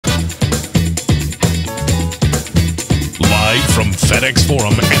FedEx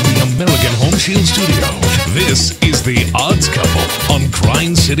Forum, and the American Home Shield Studio. This is The Odds Couple on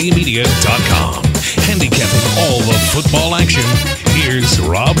GrindCityMedia.com. Handicapping all the football action, here's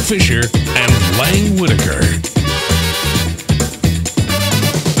Rob Fisher and Lang Whitaker.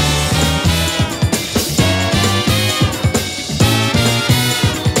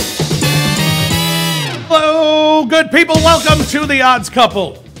 Hello, good people. Welcome to The Odds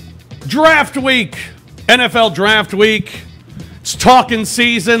Couple. Draft week, NFL draft week. It's talking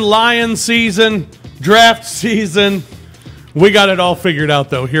season, lion season, draft season. We got it all figured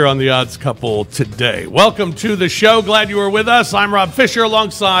out, though, here on The Odds Couple today. Welcome to the show. Glad you were with us. I'm Rob Fisher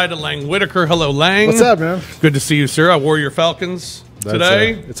alongside Lang Whitaker. Hello, Lang. What's up, man? Good to see you, sir. I wore your Falcons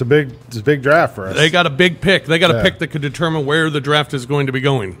today. It's a big draft for us. They got a big pick. They got a pick that could determine where the draft is going to be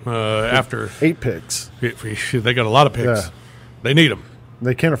going after 8 picks. They got a lot of picks. Yeah. They need them.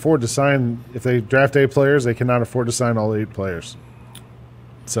 They can't afford to sign, if they draft 8 players, they cannot afford to sign all 8 players.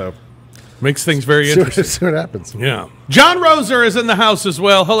 So makes things very interesting. See what happens. Yeah. John Roser is in the house as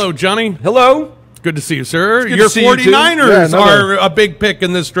well. Hello, Johnny. Hello. Good to see you, sir. Your Your 49ers are a big pick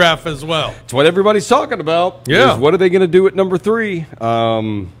in this draft as well. It's what everybody's talking about. Yeah. What are they going to do at number 3?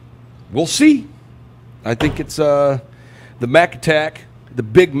 We'll see. I think it's the Mac attack, the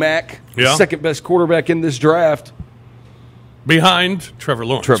Big Mac, the second best quarterback in this draft. Behind Trevor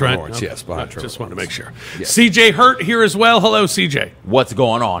Lawrence, right? Lawrence, okay. Yes, behind Trevor Just wanted to make sure. Yeah. CJ Hurt here as well. Hello, CJ. What's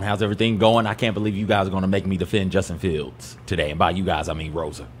going on? How's everything going? I can't believe you guys are going to make me defend Justin Fields today. And by you guys, I mean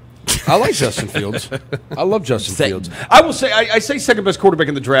Rosa. I like Justin Fields. I love Justin Fields. I will say, I say second best quarterback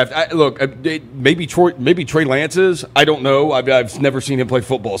in the draft. Maybe Trey Lance is. I don't know. I've never seen him play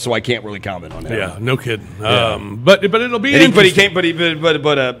football, so I can't really comment on him. Yeah, no kidding. Yeah. But it'll be interesting. But he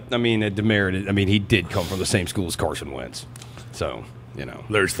can't. I mean, demerited. I mean, he did come from the same school as Carson Wentz, so. You know,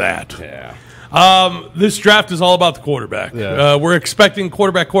 there's that. Yeah. This draft is all about the quarterback. Yeah. We're expecting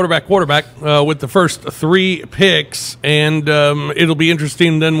quarterback with the first 3 picks, and it'll be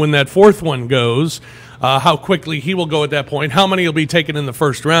interesting then when that 4th one goes, how quickly he will go at that point, how many will be taken in the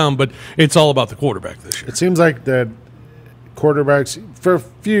first round, but it's all about the quarterback this year. It seems like that quarterbacks, for a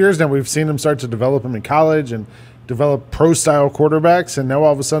few years now, we've seen them start to develop them in college and develop pro-style quarterbacks, and now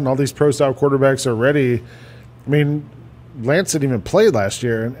all of a sudden all these pro-style quarterbacks are ready. I mean, Lance didn't even play last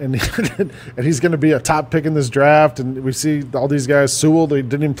year, and he's going to be a top pick in this draft. And we see all these guys, Sewell, they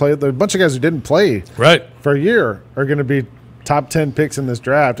didn't even play. A bunch of guys who didn't play for a year are going to be top 10 picks in this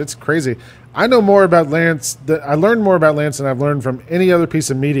draft. It's crazy. I know more about Lance. I learned more about Lance than I've learned from any other piece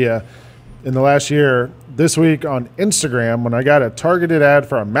of media in the last year. This week on Instagram, when I got a targeted ad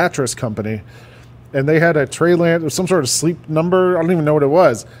for a mattress company, and they had a Trey Lance, or some sort of sleep number. I don't even know what it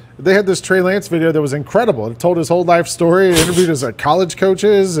was. They had this Trey Lance video that was incredible. It told his whole life story. It interviewed his college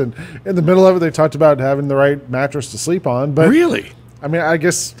coaches, and in the middle of it, they talked about having the right mattress to sleep on. But really? I mean, I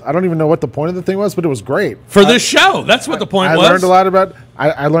guess I don't even know what the point of the thing was, but it was great. For this show, that's what the point was. I learned a lot about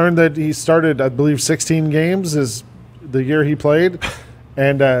I learned that he started, I believe, 16 games is the year he played,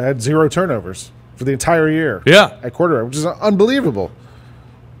 and had 0 turnovers for the entire year at quarterback, which is unbelievable.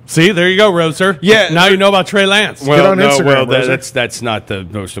 See, there you go, Roser. Yeah, now you know about Trey Lance. Well, Instagram, that's not the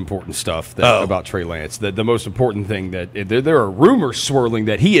most important stuff about Trey Lance. The most important thing that there are rumors swirling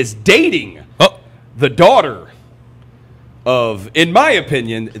that he is dating the daughter of, in my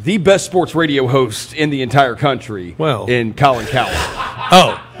opinion, the best sports radio host in the entire country. Well, in Colin Cowherd.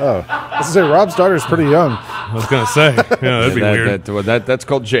 I was going to say, Rob's daughter is pretty young. I was going to say, that'd be weird. That's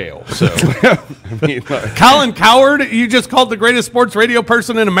called jail. So, I mean, Colin Cowherd, you just called the greatest sports radio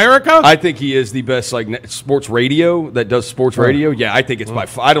person in America? I think he is the best sports radio that does sports radio. Yeah, I think it's by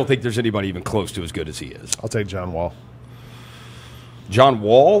far. I don't think there's anybody even close to as good as he is. I'll take John Wall. John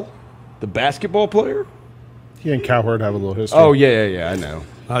Wall, the basketball player? He and Cowherd have a little history. Oh, yeah, I know.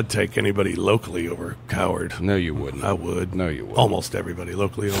 I'd take anybody locally over Cowherd. No, you wouldn't. I would. No, you wouldn't. Almost everybody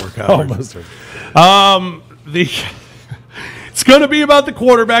locally over Cowherd. Almost. It's going to be about the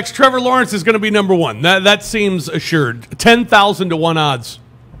quarterbacks. Trevor Lawrence is going to be number 1. That seems assured. 10,000 to 1 odds.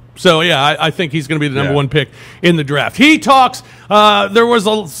 So, yeah, I think he's going to be the number 1 pick in the draft. He talks. There was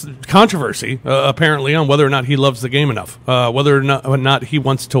a controversy, apparently, on whether or not he loves the game enough, whether or not he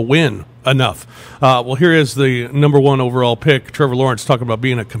wants to win enough. Well, here is the number 1 overall pick, Trevor Lawrence, talking about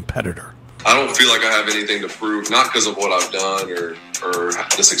being a competitor. I don't feel like I have anything to prove, not because of what I've done or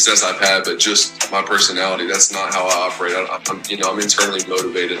the success I've had, but just my personality. That's not how I operate. I'm internally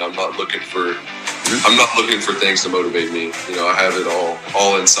motivated. I'm not looking for things to motivate me. I have it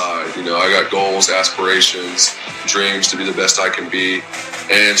all inside. I got goals, aspirations, dreams to be the best I can be,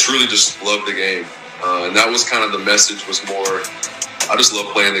 and truly just love the game. And that was kind of the message. Was more, I just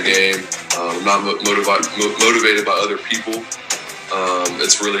love playing the game. I'm not motivated by other people.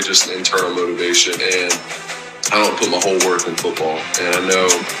 It's really just an internal motivation, and I don't put my whole worth in football. And I know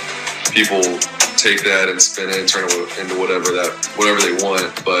people take that and spin it and turn it into whatever they want,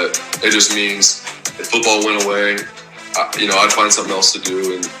 but it just means if football went away, I'd find something else to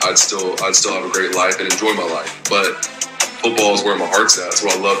do, and I'd still have a great life and enjoy my life. But football is where my heart's at. It's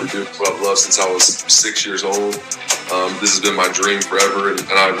what I love to do. It's what I've loved since I was 6 years old. This has been my dream forever, and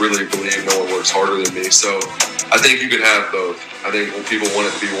I really believe no one works harder than me. So I think you can have both. I think when people want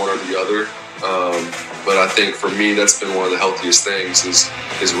it to be one or the other. But I think for me, that's been one of the healthiest things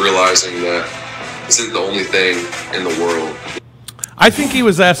is realizing that this isn't the only thing in the world. I think he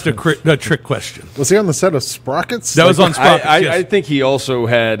was asked a trick question. Was he on the set of Sprockets? That was on Sprockets. Yes. I think he also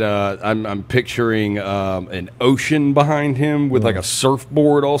had. I'm picturing an ocean behind him with like a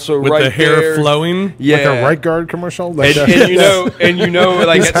surfboard, also with right the hair there. flowing. Yeah, like a right guard commercial. Like and you know,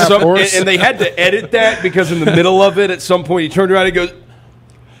 like at some, and they had to edit that because in the middle of it, at some point, he turned around and goes,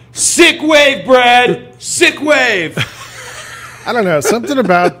 "Sick wave, Brad. Sick wave." I don't know, something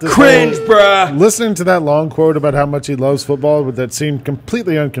about this Cringe, bruh. Listening to that long quote about how much he loves football, but that seemed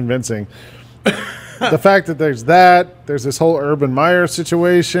completely unconvincing. The fact that there's this whole Urban Meyer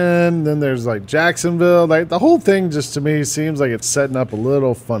situation, then there's like Jacksonville, like the whole thing just to me seems like it's setting up a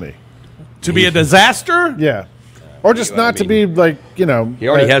little funny. To be a disaster? Yeah. Or just not to be like, He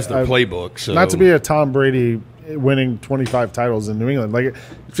already has the playbook. So. Not to be a Tom Brady winning 25 titles in New England. Like, it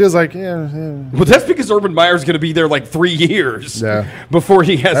feels like, yeah. Well, that's because Urban Meyer's going to be there like 3 years before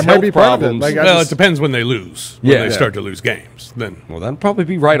he has that health might be problems. Part of it. Well, it depends when they lose. When they start to lose games. Then that'll probably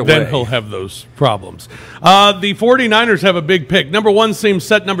be right away. Then he'll have those problems. The 49ers have a big pick. Number 1 seems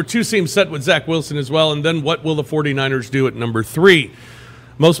set. Number 2 seems set with Zach Wilson as well. And then what will the 49ers do at number 3?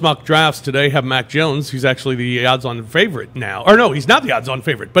 Most mock drafts today have Mac Jones. He's actually the odds-on favorite now. Or no, he's not the odds-on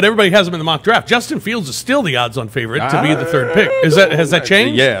favorite, but everybody has him in the mock draft. Justin Fields is still the odds-on favorite to be the 3rd pick. Has that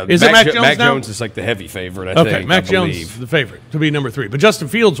changed? Yeah. Is it Mac Jones now? Mac Jones is like the heavy favorite, I think. Okay, Mac Jones is the favorite to be number 3. But Justin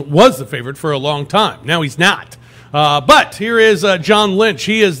Fields was the favorite for a long time. Now he's not. But here is John Lynch.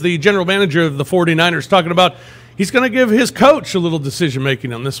 He is the general manager of the 49ers talking about he's going to give his coach a little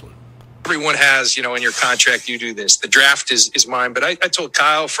decision-making on this one. Everyone has, in your contract, you do this. The draft is mine. But I told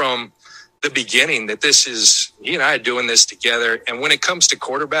Kyle from the beginning that he and I are doing this together. And when it comes to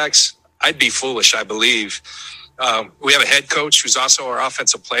quarterbacks, I'd be foolish, I believe. We have a head coach who's also our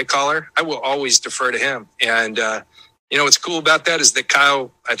offensive play caller. I will always defer to him. And, what's cool about that is that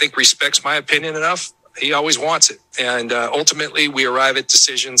Kyle, I think, respects my opinion enough. He always wants it. And ultimately, we arrive at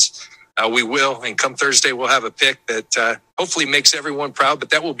decisions. We will. And come Thursday, we'll have a pick that hopefully makes everyone proud, but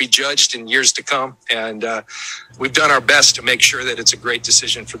that will be judged in years to come. And we've done our best to make sure that it's a great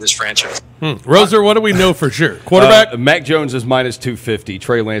decision for this franchise. Roser, what do we know for sure? Quarterback? Mac Jones is minus 250.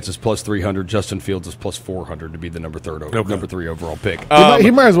 Trey Lance is plus 300. Justin Fields is plus 400 to be the number 3 overall pick.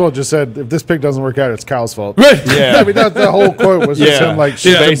 He might as well just said, if this pick doesn't work out, it's Kyle's fault. Yeah. I mean, the whole quote was just him like,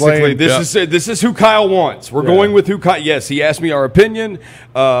 basically, this is who Kyle wants. We're going with who Kyle. Yes, he asked me our opinion.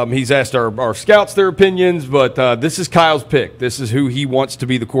 He's asked our scouts their opinions, but this is Kyle's pick. This is who he wants to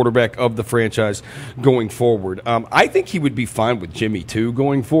be the quarterback of the franchise going forward. I think he would be fine with Jimmy, too,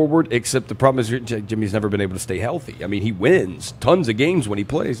 going forward, except the problem is Jimmy's never been able to stay healthy. I mean, he wins tons of games when he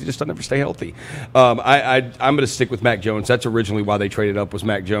plays. He just doesn't ever stay healthy. I'm going to stick with Mac Jones. That's originally why they traded up was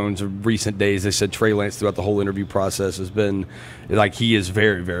Mac Jones. In recent days, they said Trey Lance throughout the whole interview process has been like he is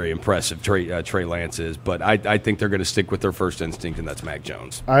very, very impressive, Trey Lance is. But I think they're going to stick with their first instinct, and that's Mac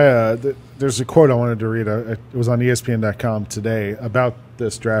Jones. There's a quote I wanted to read. It was on ESPN.com today about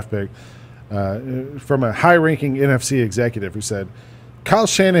this draft pick from a high-ranking NFC executive who said, Kyle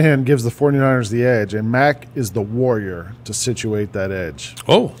Shanahan gives the 49ers the edge, and Mac is the warrior to situate that edge.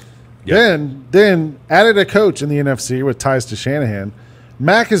 Oh. Yeah. Then added a coach in the NFC with ties to Shanahan.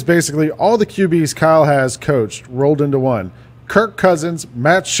 Mac is basically all the QBs Kyle has coached rolled into one. Kirk Cousins,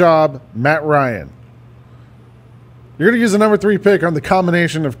 Matt Schaub, Matt Ryan. You're going to use the number 3 pick on the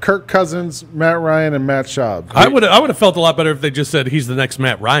combination of Kirk Cousins, Matt Ryan, and Matt Schaub. I would have felt a lot better if they just said he's the next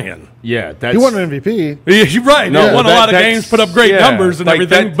Matt Ryan. Yeah, he won an MVP. Yeah, you're right. No, he won a lot of games, put up great numbers and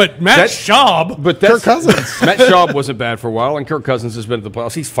everything. But Matt Schaub, Kirk Cousins. Matt Schaub wasn't bad for a while, and Kirk Cousins has been at the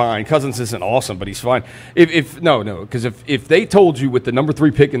playoffs. He's fine. Cousins isn't awesome, but he's fine. Because if they told you with the number 3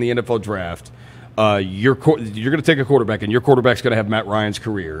 pick in the NFL draft, you're going to take a quarterback, and your quarterback's going to have Matt Ryan's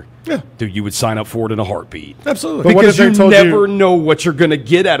career. Yeah, dude, you would sign up for it in a heartbeat. Absolutely, because you never know what you're going to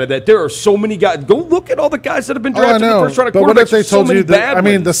get out of that. There are so many guys. Go look at all the guys that have been drafted in the first round of quarterbacks. What if they told you that? I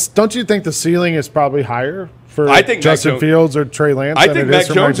mean, don't you think the ceiling is probably higher for I think Justin Fields or Trey Lance. I think Mac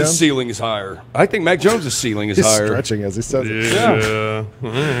Jones' ceiling is higher. I think Mac Jones' ceiling is He's higher. Stretching as he says it. Yeah.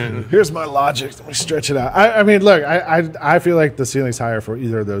 Here's my logic. Let me stretch it out. I mean, look, I feel like the ceiling's higher for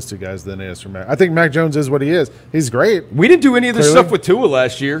either of those two guys than it is for Mac. I think Mac Jones is what he is. He's great. We didn't do any of this stuff with Tua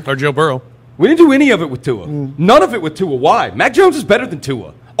last year. Or Joe Burrow. We didn't do any of it with Tua. None of it with Tua. Why? Mac Jones is better than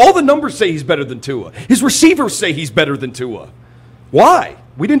Tua. All the numbers say he's better than Tua. His receivers say he's better than Tua. Why?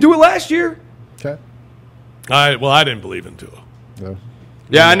 We didn't do it last year. Okay. I didn't believe in Tua. No.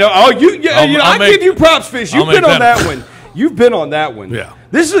 Yeah, I know. Oh, I give you props, Fish. You've been on that one. You've been on that one. Yeah.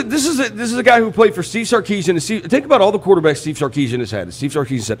 This is a guy who played for Steve Sarkisian. Think about all the quarterbacks Steve Sarkisian has had. Steve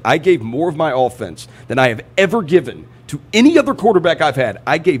Sarkisian said, "I gave more of my offense than I have ever given to any other quarterback I've had.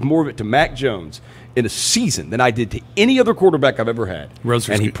 I gave more of it to Mac Jones in a season than I did to any other quarterback I've ever had."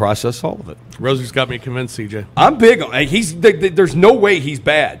 And he processed all of it. Roser's got me convinced, CJ. I'm big on. There's no way he's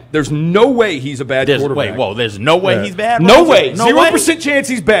bad. There's no way he's a bad quarterback. There's no way he's bad? No way. 0% chance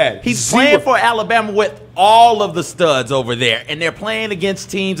he's bad. He's playing for Alabama with all of the studs over there, and they're playing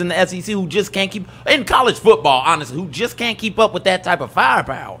against teams in the SEC who just can't keep – in college football, honestly, who just can't keep up with that type of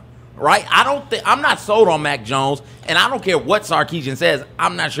firepower. Right? I'm not sold on Mac Jones, and I don't care what Sarkisian says.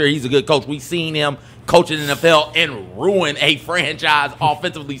 I'm not sure he's a good coach. We've seen him coach in the NFL and ruin a franchise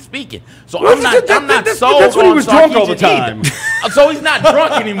offensively speaking. So I'm not sold. That's when he was drunk all the time. So he's not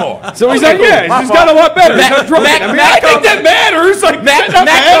drunk anymore. So he's not. Yeah, he's got a lot better. He's not drunk. I think that matters. Like Mac comes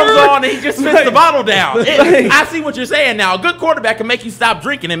on and he just spits the bottle down. I see what you're saying now. A good quarterback can make you stop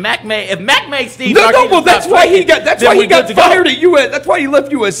drinking. And if Mac made Steve, well, that's why he got fired at US. That's why he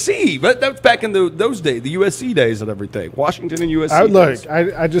left USC. But that was back in those days, the USC days and everything. Washington and USC.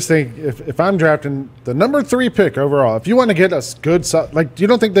 I just think if I'm drafting the number 3 pick overall, if you want to get a good, you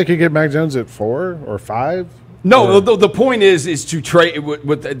don't think they could get Mac Jones at 4 or 5? No, the point is to trade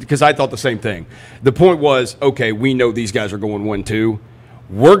with because I thought the same thing. The point was, okay, we know these guys are going 1-2.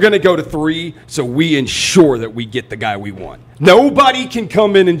 We're going to go to 3, so we ensure that we get the guy we want. Nobody can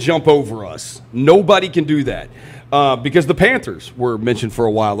come in and jump over us. Nobody can do that. Because the Panthers were mentioned for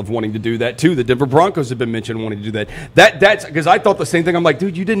a while of wanting to do that too. The Denver Broncos have been mentioned wanting to do that. That's because I thought the same thing. I'm like,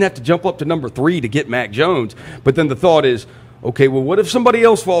 dude, you didn't have to jump up to number 3 to get Mac Jones. But then the thought is, okay, well, what if somebody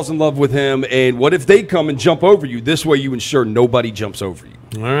else falls in love with him, and what if they come and jump over you? This way you ensure nobody jumps over you.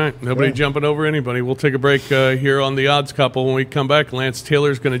 All right, nobody jumping over anybody. We'll take a break here on the Odds Couple. When we come back, Lance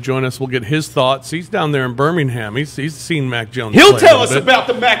Taylor's going to join us. We'll get his thoughts. He's down there in Birmingham. He's seen Mac Jones. He'll tell us about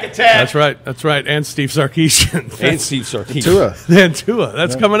the Mac attack. That's right. And Steve Sarkisian. And Steve Sarkisian. Tua.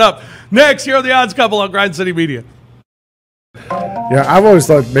 That's coming up next here on the Odds Couple on Grind City Media. Yeah, I've always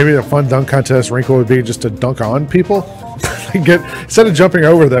thought maybe a fun dunk contest wrinkle would be just to dunk on people. Instead of jumping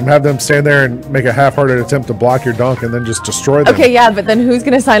over them, have them stand there and make a half-hearted attempt to block your dunk and then just destroy them. Okay, yeah, but then who's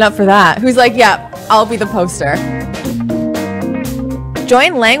going to sign up for that? Who's like, yeah, I'll be the poster.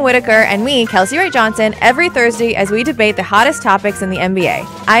 Join Lang Whitaker and me, Kelsey Wright Johnson, every Thursday as we debate the hottest topics in the NBA.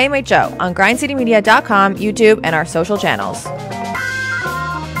 IMHO on grindcitymedia.com, YouTube, and our social channels.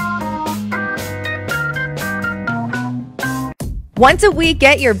 Once a week,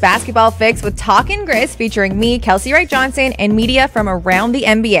 get your basketball fix with Talkin' Grizz featuring me, Kelsey Wright Johnson, and media from around the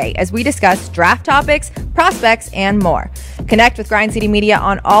NBA as we discuss draft topics, prospects, and more. Connect with Grind City Media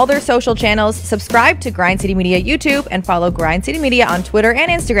on all their social channels, subscribe to Grind City Media YouTube, and follow Grind City Media on Twitter and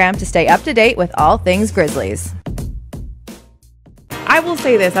Instagram to stay up to date with all things Grizzlies. I will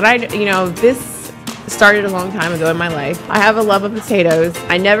say this, that this started a long time ago in my life. I have a love of potatoes.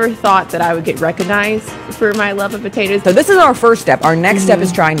 I never thought that I would get recognized for my love of potatoes. So this is our first step. Our next step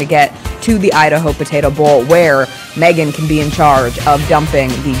is trying to get to the Idaho Potato Bowl, where Megan can be in charge of dumping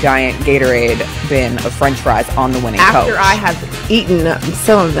the giant Gatorade bin of French fries on the winning coach. After I have eaten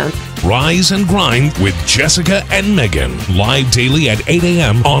some of them. Rise and Grind with Jessica and Megan. Live daily at 8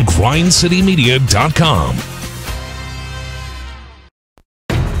 a.m. on grindcitymedia.com.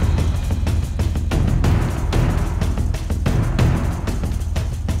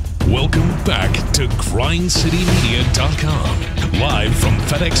 Welcome back to grindcitymedia.com, live from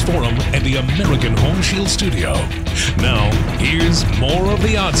FedEx Forum and the American Home Shield Studio. Now, here's more of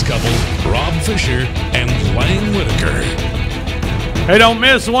the Odds Couple, Rob Fisher and Lang Whitaker. Hey, don't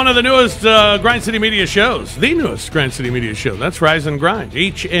miss one of the newest Grind City Media shows, the newest Grind City Media show. That's Rise and Grind,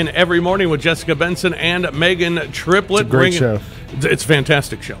 each and every morning with Jessica Benson and Megan Triplett. It's a great show. It's a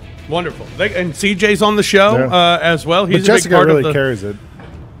fantastic show. Wonderful. And CJ's on the show as well. He's but Jessica a big part really of the... carries it.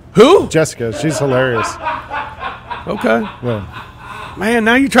 Who? Jessica. She's hilarious. Okay. Yeah. Man,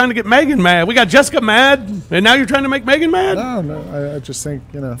 now you're trying to get Megan mad. We got Jessica mad, and now you're trying to make Megan mad? No. I just think,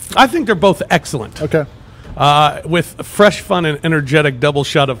 I think they're both excellent. Okay. With fresh, fun, and energetic double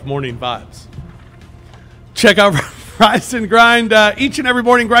shot of morning vibes. Check out Rise and Grind each and every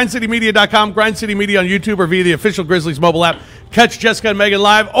morning. GrindCityMedia.com, Grind City Media on YouTube, or via the official Grizzlies mobile app. Catch Jessica and Megan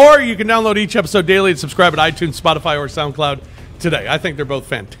live, or you can download each episode daily and subscribe at iTunes, Spotify, or SoundCloud today. I think they're both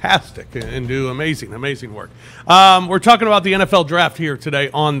fantastic and do amazing work. We're talking about the NFL draft here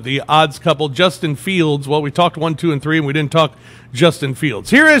today on the Odds Couple. Justin Fields. Well, we talked 1, 2, and 3, and we didn't talk Justin Fields.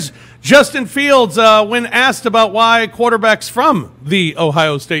 Here is Justin Fields when asked about why quarterbacks from the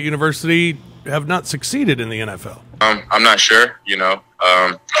Ohio State University have not succeeded in the NFL. I'm not sure.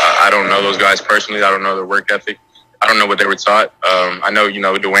 I don't know those guys personally. I don't know their work ethic. I don't know what they were taught. I know,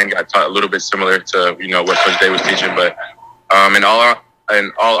 Dwayne got taught a little bit similar to, what Coach Day was teaching, but in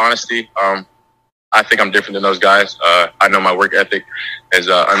all honesty, I think I'm different than those guys. I know my work ethic is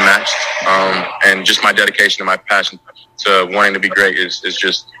unmatched, and just my dedication and my passion to wanting to be great is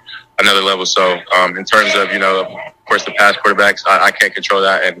just another level. So in terms of, of course, the past quarterbacks, I can't control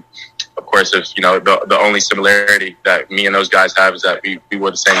that. And of course, if the only similarity that me and those guys have is that we wore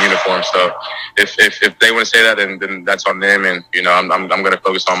the same uniform. So if they want to say that, then that's on them. And I'm going to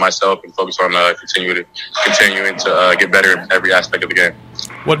focus on myself and focus on continuing to get better in every aspect of the game.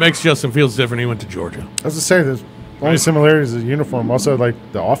 What makes Justin Fields different? He went to Georgia. I was to say the only similarities is the uniform. Also, like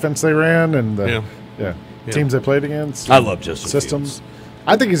the offense they ran and the teams they played against. I love Justin systems. Fields.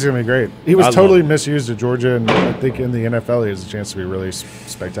 I think he's going to be great. He was totally misused at Georgia, and I think in the NFL he has a chance to be really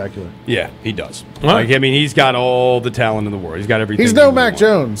spectacular. Yeah, he does. He's got all the talent in the world. He's got everything. He's no Mac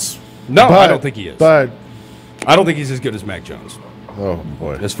Jones. No, I don't think he is. But I don't think he's as good as Mac Jones. Oh,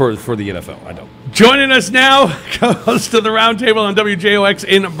 boy. As for the NFL, I don't. Joining us now, co-host of the Roundtable on WJOX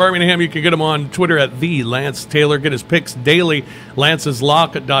in Birmingham. You can get him on Twitter at the Lance Taylor. Get his picks daily,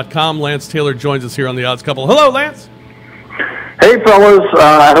 lanceslock.com. Lance Taylor joins us here on the Odds Couple. Hello, Lance. Hey, fellas.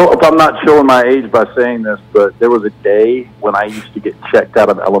 I hope I'm not showing my age by saying this, but there was a day when I used to get checked out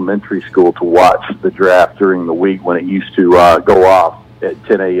of elementary school to watch the draft during the week when it used to go off at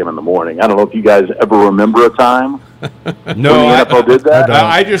 10 a.m. in the morning. I don't know if you guys ever remember a time No, when the NFL did that.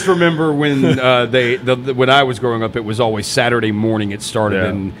 I just remember when when I was growing up, it was always Saturday morning. It started,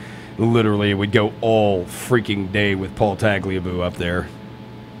 and literally it would go all freaking day with Paul Tagliabue up there,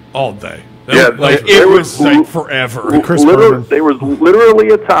 all day. It was like forever. There was literally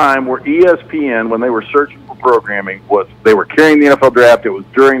a time where ESPN, when they were searching for programming, they were carrying the NFL draft. It was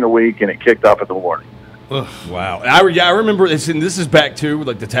during the week, and it kicked off in the morning. Ugh. Wow. I remember this, and this is back to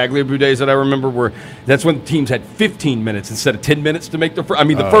like the Tagliabue days that I remember, where that's when teams had 15 minutes instead of 10 minutes to make the first.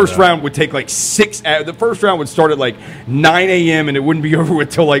 The first round would take like 6 hours. The first round would start at like 9 a.m. and it wouldn't be over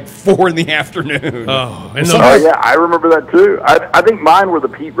until like 4 in the afternoon. Yeah, I remember that too. I think mine were the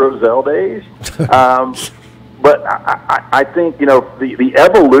Pete Rozelle days. But I think, the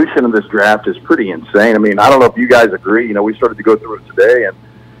evolution of this draft is pretty insane. I don't know if you guys agree. We started to go through it today, and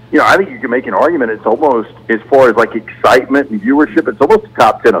I think you can make an argument. It's almost, as far as like excitement and viewership, it's almost a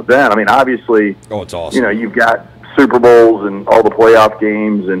top 10 event. Obviously, it's awesome. You've got Super Bowls and all the playoff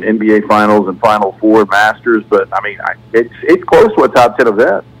games and NBA Finals and Final Four, Masters, but it's close to a top 10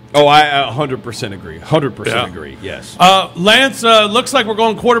 event. Oh, I 100% agree. 100% agree. Yes. Lance, looks like we're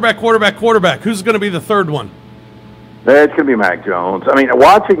going quarterback. Who's going to be the third one? It's going to be Mac Jones.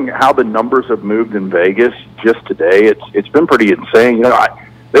 Watching how the numbers have moved in Vegas just today, it's been pretty insane.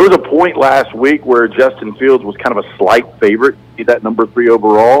 There was a point last week where Justin Fields was kind of a slight favorite, that number 3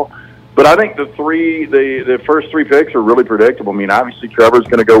 overall. But I think the first 3 picks are really predictable. Obviously Trevor's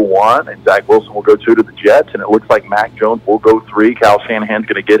going to go 1, and Zach Wilson will go 2 to the Jets, and it looks like Mac Jones will go 3. Kyle Shanahan's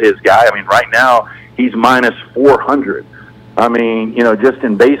going to get his guy. Right now he's minus 400. Just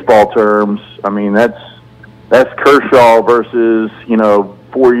in baseball terms, that's Kershaw versus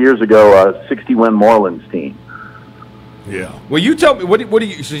 4 years ago a 60-win Marlins team. Yeah. Well, you tell me what do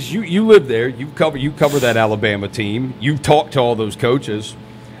you? Since you live there, you cover that Alabama team. You've talked to all those coaches.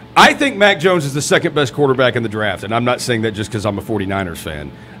 I think Mac Jones is the second best quarterback in the draft, and I'm not saying that just because I'm a 49ers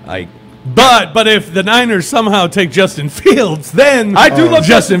fan. But if the Niners somehow take Justin Fields, then I do love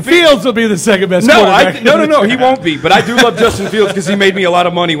Justin Fields will be the second best quarterback. No, he won't be. But I do love Justin Fields because he made me a lot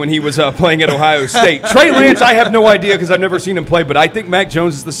of money when he was playing at Ohio State. Trey Lance, I have no idea because I've never seen him play. But I think Mac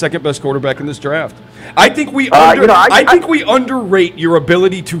Jones is the second best quarterback in this draft. I think we underrate your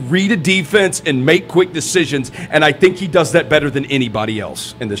ability to read a defense and make quick decisions, and I think he does that better than anybody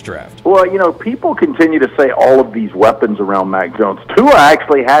else in this draft. Well, people continue to say all of these weapons around Mac Jones. Tua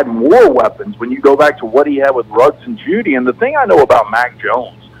actually had more weapons when you go back to what he had with Ruggs and Judy. And the thing I know about Mac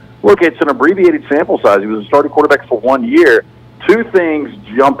Jones, look, it's an abbreviated sample size. He was a starting quarterback for 1 year. 2 things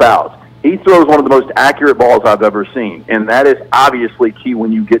jump out. He throws one of the most accurate balls I've ever seen, and that is obviously key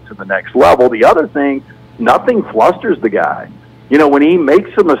when you get to the next level. The other thing, nothing flusters the guy. when he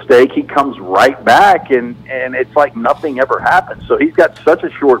makes a mistake, he comes right back, and it's like nothing ever happened. So he's got such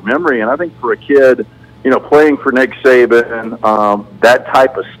a short memory, and I think for a kid, playing for Nick Saban, that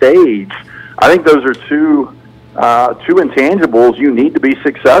type of stage, I think those are two intangibles you need to be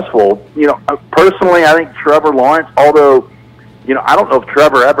successful. Personally, I think Trevor Lawrence, although, I don't know if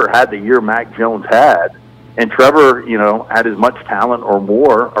Trevor ever had the year Mac Jones had, and Trevor, had as much talent or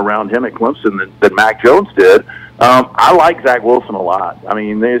more around him at Clemson than Mac Jones did. I like Zach Wilson a lot. I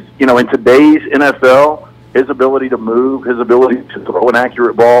mean, there's, in today's NFL, his ability to move, his ability to throw an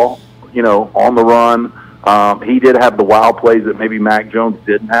accurate ball, on the run. He did have the wild plays that maybe Mac Jones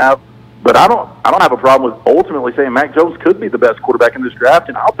didn't have. But I don't have a problem with ultimately saying Mac Jones could be the best quarterback in this draft,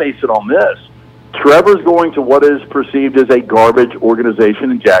 and I'll base it on this. Trevor's going to what is perceived as a garbage organization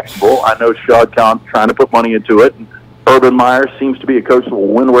in Jacksonville. I know Shad Khan's trying to put money into it, and Urban Meyer seems to be a coach that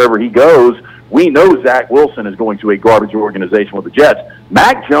will win wherever he goes. We know Zach Wilson is going to a garbage organization with the Jets.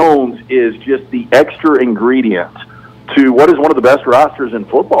 Mac Jones is just the extra ingredient to what is one of the best rosters in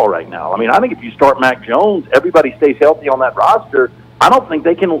football right now. I mean, I think if you start Mac Jones, everybody stays healthy on that roster. I don't think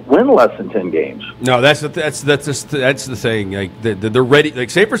they can win less than 10 games. No, that's the thing. Like they're ready.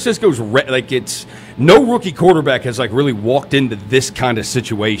 Like San Francisco's like it's no rookie quarterback has like really walked into this kind of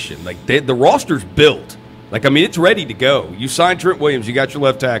situation. Like the roster's built. Like, I mean, it's ready to go. You signed Trent Williams. You got your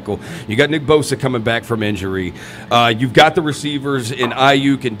left tackle. You got Nick Bosa coming back from injury. You've got the receivers in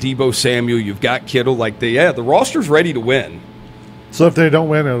Ayuk and Deebo Samuel. You've got Kittle. Like, the roster's ready to win. So if they don't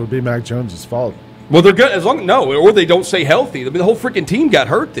win, it'll be Mac Jones' fault. Well, they're good or they don't stay healthy. I mean, the whole freaking team got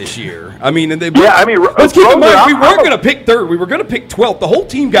hurt this year. I mean, let's keep in mind we weren't going to pick third. We were going to pick 12th. The whole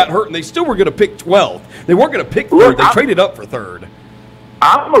team got hurt, and they still were going to pick 12th. They weren't going to pick third. They traded up for third.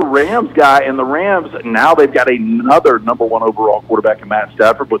 I'm a Rams guy, and the Rams, now they've got another number one overall quarterback in Matt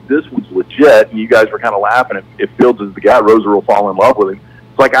Stafford, but this one's legit, and you guys were kind of laughing. If Fields is the guy, Rosa will fall in love with him.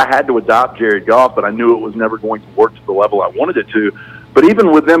 It's like I had to adopt Jared Goff, but I knew it was never going to work to the level I wanted it to. But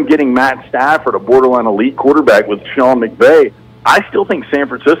even with them getting Matt Stafford, a borderline elite quarterback with Sean McVay, I still think San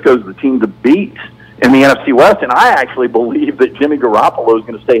Francisco is the team to beat in the NFC West, and I actually believe that Jimmy Garoppolo is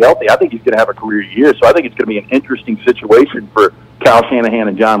going to stay healthy. I think he's going to have a career year, so I think it's going to be an interesting situation for Kyle Shanahan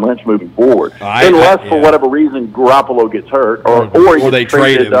and John Lynch moving forward. Unless, for whatever reason, Garoppolo gets hurt, or they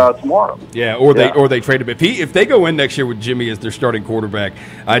trade him tomorrow. Yeah, or they trade him. If they go in next year with Jimmy as their starting quarterback,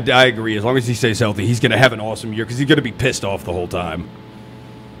 I agree. As long as he stays healthy, he's going to have an awesome year because he's going to be pissed off the whole time.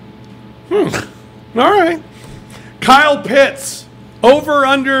 All right. Kyle Pitts,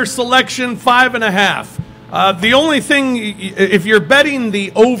 over-under selection 5.5. The only thing, if you're betting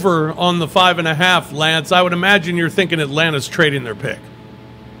the over on the 5.5, Lance, I would imagine you're thinking Atlanta's trading their pick.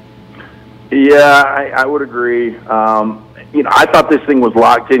 Yeah, I would agree. I thought this thing was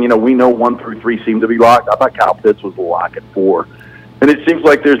locked in. We know 1 through 3 seem to be locked. I thought Kyle Pitts was locked at 4. And it seems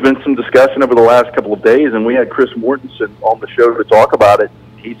like there's been some discussion over the last couple of days, and we had Chris Mortensen on the show to talk about it.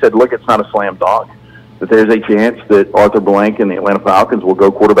 He said, look, it's not a slam dunk, that there's a chance that Arthur Blank and the Atlanta Falcons will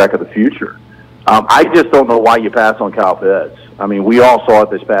go quarterback of the future. I just don't know why you pass on Kyle Pitts. I mean, we all saw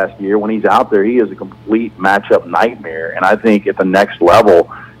it this past year. When he's out there, he is a complete matchup nightmare. And I think at the next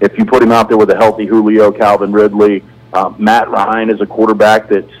level, if you put him out there with a healthy Julio, Calvin Ridley, Matt Ryan is a quarterback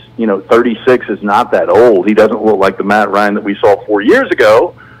that's, 36 is not that old. He doesn't look like the Matt Ryan that we saw 4 years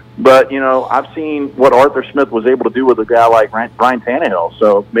ago. But, I've seen what Arthur Smith was able to do with a guy like Ryan Tannehill.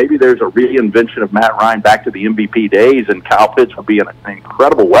 So maybe there's a reinvention of Matt Ryan back to the MVP days, and Kyle Pitts will be an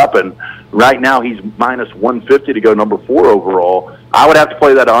incredible weapon. Right now, he's minus 150 to go number 4 overall. I would have to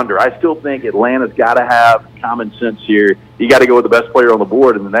play that under. I still think Atlanta's got to have common sense here. You got to go with the best player on the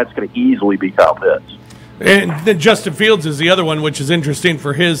board, and then that's going to easily be Kyle Pitts. And then Justin Fields is the other one, which is interesting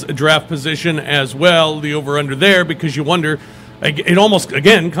for his draft position as well, the over-under there, because you wonder – it almost,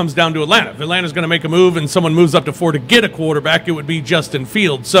 again, comes down to Atlanta. If Atlanta's going to make a move and someone moves up to 4 to get a quarterback, it would be Justin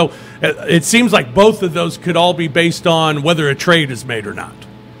Fields. So it seems like both of those could all be based on whether a trade is made or not.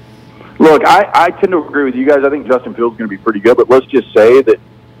 Look, I tend to agree with you guys. I think Justin Fields is going to be pretty good, but let's just say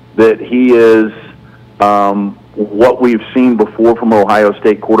that he is what we've seen before from Ohio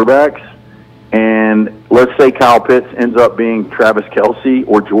State quarterbacks. And let's say Kyle Pitts ends up being Travis Kelce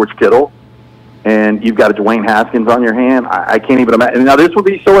or George Kittle, and you've got a Dwayne Haskins on your hand. I can't even imagine. Now, this would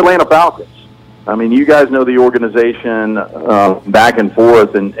be so Atlanta Falcons. I mean, you guys know the organization back and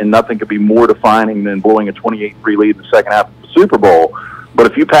forth, and nothing could be more defining than blowing a 28-3 lead in the second half of the Super Bowl. But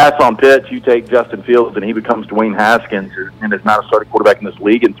if you pass on Pitts, you take Justin Fields, and he becomes Dwayne Haskins, and is not a starting quarterback in this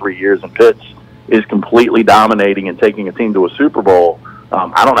league in 3 years, and Pitts is completely dominating and taking a team to a Super Bowl.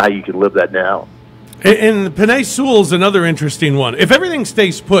 I don't know how you could live that down. And Penei Sewell is another interesting one. If everything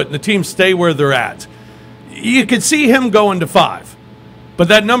stays put and the teams stay where they're at, you could see him going to 5, but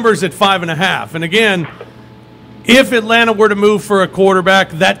that number's at 5.5. And again, if Atlanta were to move for a quarterback,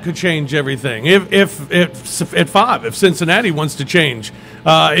 that could change everything. If at 5, if Cincinnati wants to change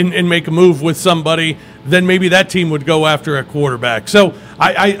and make a move with somebody, then maybe that team would go after a quarterback. So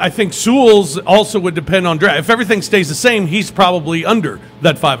I think Sewell's also would depend on draft. If everything stays the same, he's probably under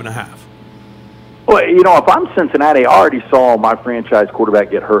that 5.5. Well, if I'm Cincinnati, I already saw my franchise quarterback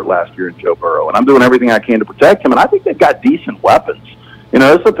get hurt last year in Joe Burrow, and I'm doing everything I can to protect him, and I think they've got decent weapons.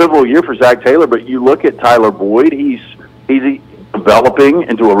 It's a pivotal year for Zach Taylor, but you look at Tyler Boyd, he's developing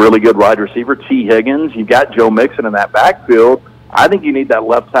into a really good wide receiver. T. Higgins, you've got Joe Mixon in that backfield. I think you need that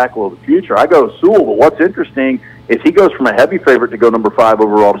left tackle of the future. I go Sewell, but what's interesting is he goes from a heavy favorite to go number 5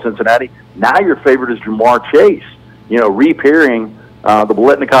 overall to Cincinnati. Now your favorite is Jamar Chase, repairing the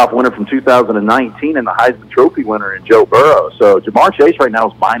Biletnikoff winner from 2019 and the Heisman Trophy winner in Joe Burrow. So Jamar Chase right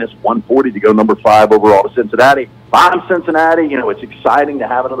now is minus 140 to go number 5 overall to Cincinnati. If I'm Cincinnati, it's exciting to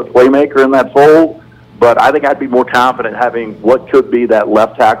have another playmaker in that fold, but I think I'd be more confident having what could be that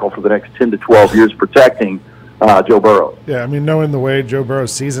left tackle for the next 10 to 12 years protecting Joe Burrow. Yeah, knowing the way Joe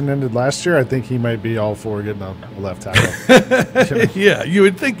Burrow's season ended last year, I think he might be all for getting a left tackle. Yeah, you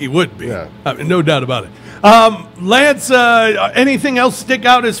would think he would be. Yeah. No doubt about it. Lance, anything else stick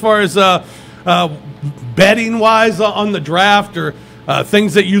out as far as betting-wise on the draft or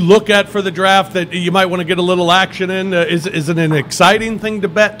things that you look at for the draft that you might want to get a little action in? Is it an exciting thing to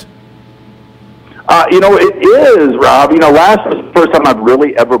bet? It is, Rob. Last was the first time I've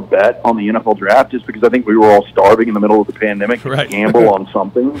really ever bet on the NFL draft just because I think we were all starving in the middle of the pandemic to gamble on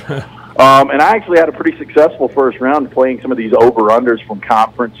something. And I actually had a pretty successful first round playing some of these over-unders from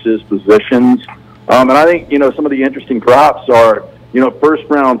conferences, positions. And I think, some of the interesting props are,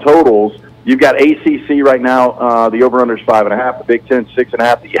 first-round totals. You've got ACC right now. The over-under is 5.5. The Big Ten,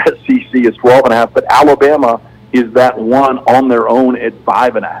 6.5. The SEC is 12.5. But Alabama is that one on their own at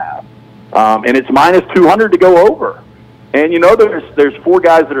 5.5. And it's minus 200 to go over. And, there's 4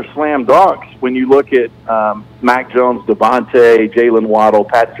 guys that are slam dunks when you look at Mac Jones, Devontae, Jalen Waddle,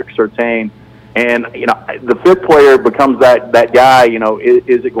 Patrick Surtain. And, the 5th player becomes that guy,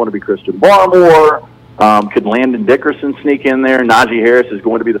 is it going to be Christian Barmore? Could Landon Dickerson sneak in there? Najee Harris is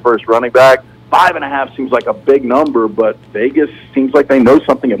going to be the first running back. 5.5 seems like a big number, but Vegas seems like they know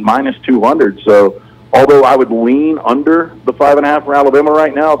something at minus 200. So, although I would lean under the 5.5 for Alabama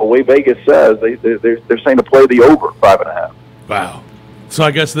right now, the way Vegas says, they're saying to play the over 5.5. Wow. So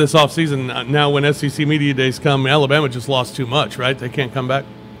I guess this offseason, now when SEC Media Days come, Alabama just lost too much, right? They can't come back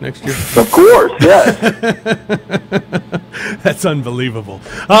next year? Of course, yes. That's unbelievable.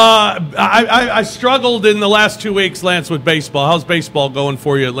 I struggled in the last 2 weeks, Lance, with baseball. How's baseball going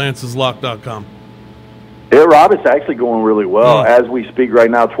for you at lanceslock.com? Yeah, Rob, it's actually going really well. As we speak right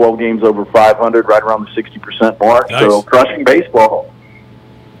now, 12 games over 500, right around the 60% mark. Nice. So crushing baseball.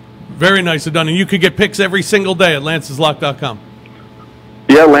 Very nicely done. And you could get picks every single day at lanceslock.com.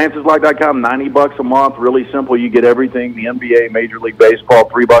 Yeah, lanceslock.com, $90 a month. Really simple. You get everything, the NBA, Major League Baseball,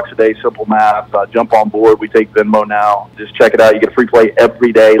 $3 a day, simple math. Jump on board. We take Venmo now. Just check it out. You get free play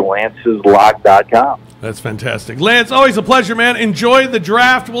every day, lanceslock.com. That's fantastic. Lance, always a pleasure, man. Enjoy the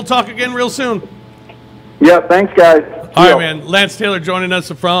draft. We'll talk again real soon. Yeah, thanks, guys. All right, man. Lance Taylor joining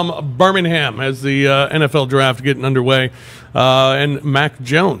us from Birmingham as the NFL draft getting underway. And Mac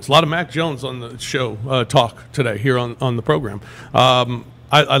Jones. A lot of Mac Jones on the show talk today here on the program.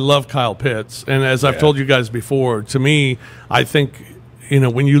 I love Kyle Pitts. And as I've told you guys before, to me, I think,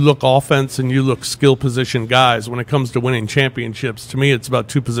 when you look offense and you look skill position guys, when it comes to winning championships, to me, it's about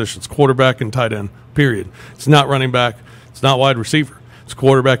 2 positions, quarterback and tight end, period. It's not running back. It's not wide receiver. It's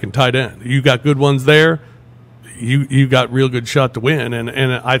quarterback and tight end. You got good ones there. You got real good shot to win,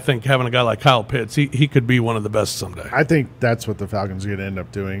 and I think having a guy like Kyle Pitts, he could be one of the best someday. I think that's what the Falcons are going to end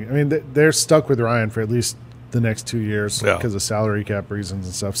up doing. I mean, they're stuck with Ryan for at least the next 2 years because of salary cap reasons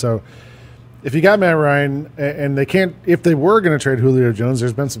and stuff. So if you got Matt Ryan, and they can't – if they were going to trade Julio Jones,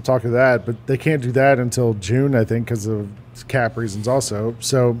 there's been some talk of that, but they can't do that until June, I think, because of cap reasons also.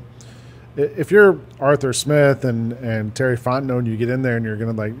 So – if you're Arthur Smith and Terry Fontenot and you get in there and you're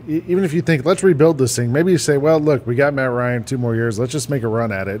going to, even if you think, let's rebuild this thing, maybe you say, well, look, we got Matt Ryan 2 more years. Let's just make a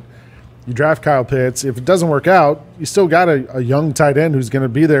run at it. You draft Kyle Pitts. If it doesn't work out, you still got a young tight end who's going to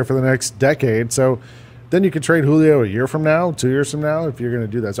be there for the next decade. So then you could trade Julio a year from now, 2 years from now, if you're going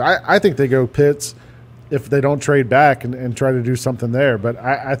to do that. So I think they go Pitts if they don't trade back and try to do something there. But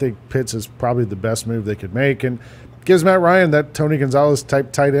I think Pitts is probably the best move they could make. And gives Matt Ryan that Tony Gonzalez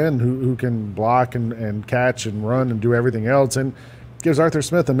type tight end who can block and catch and run and do everything else. And gives Arthur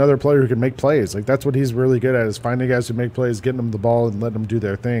Smith another player who can make plays. Like, that's what he's really good at, is finding guys who make plays, getting them the ball, and letting them do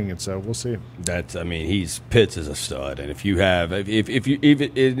their thing. And so we'll see. Pitts is a stud, and if you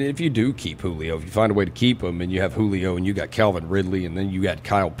do keep Julio, if you find a way to keep him, and you have Julio, and you got Calvin Ridley, and then you got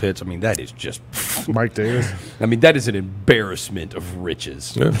Kyle Pitts, that is just Mike Davis. that is an embarrassment of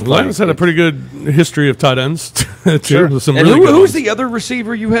riches. Yeah. Lions had a pretty good history of tight ends too. Sure. Some And really good who's ones. the other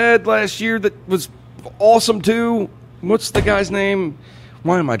receiver you had last year that was awesome too? What's the guy's name?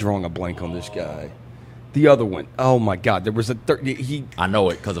 Why am I drawing a blank on this guy? The other one. Oh my God! There was a third. I know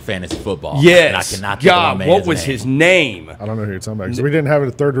it because of fantasy football. Yes. And I cannot think of my man's what was name. his name? I don't know who you're talking about. 'Cause we didn't have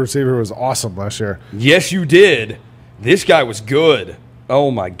a third receiver who was awesome last year. Yes, you did. This guy was good. Oh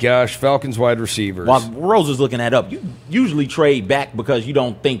my gosh, Falcons wide receivers. While Rose is looking that up, you usually trade back because you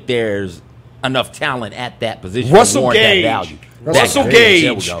don't think there's enough talent at that position Russell to warrant Gage. that value. Russell There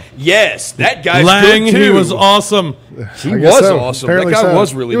Gage. we go. Yes, that guy's Lang, good too. he was awesome. He I guess was so. awesome. Apparently That guy so.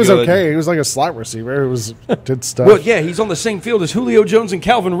 was really He was good. okay. He was like a slot receiver. He did stuff. Well, yeah, he's on the same field as Julio Jones and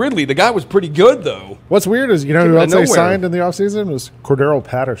Calvin Ridley. The guy was pretty good, though. What's weird is, who Came out else of they nowhere. signed in the offseason was Cordero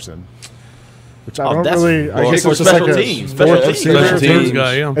Patterson. Which I don't that's- really. I well, guess for it's just like special a teams. fourth Special receiver. Special teams teams.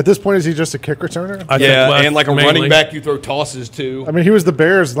 guy, yeah. At this point, is he just a kick returner? I think left, and like a mainly. running back you throw tosses to. I mean, he was the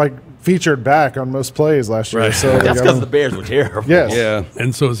Bears featured back on most plays last year. Right. So That's because the Bears were terrible. yes, Yeah.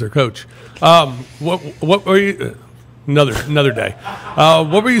 And so is their coach. What were you? Another day.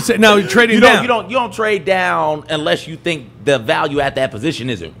 What were you saying? Now trading down. You don't trade down unless you think the value at that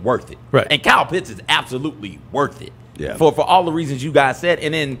position isn't worth it. Right. And Kyle Pitts is absolutely worth it. Yeah. For all the reasons you guys said.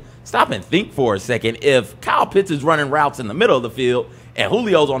 And then stop and think for a second. If Kyle Pitts is running routes in the middle of the field and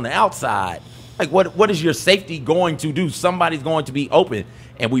Julio's on the outside, like what is your safety going to do? Somebody's going to be open.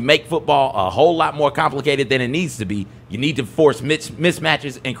 And we make football a whole lot more complicated than it needs to be. You need to force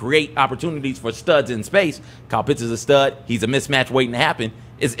mismatches and create opportunities for studs in space. Kyle Pitts is a stud. He's a mismatch waiting to happen.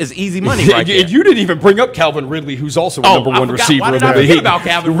 It's easy money right there. And you didn't even bring up Calvin Ridley, who's also a number one receiver. Why did in I the forget league. about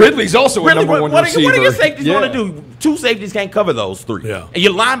Calvin Ridley's also a number one receiver. What are your safeties Yeah. going to do? Two safeties can't cover those three. Yeah. And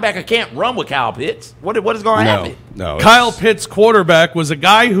your linebacker can't run with Kyle Pitts. What is going to happen? No. Kyle Pitts, quarterback, was a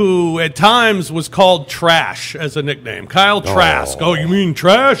guy who at times was called Trash as a nickname. Kyle Trask. Oh, you mean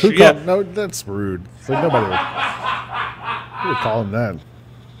Trash? Who Yeah. called, no, that's rude. It's like nobody would. Who would call him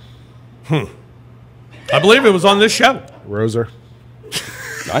that? I believe it was on this show. Roser.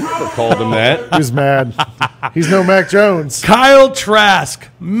 I never called him that. He's mad. He's no Mac Jones. Kyle Trask.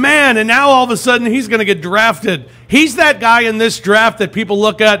 Man, and now all of a sudden he's going to get drafted. He's that guy in this draft that people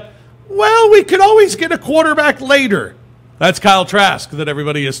look at, well, we could always get a quarterback later. That's Kyle Trask that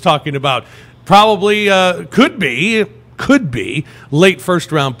everybody is talking about. Probably could be late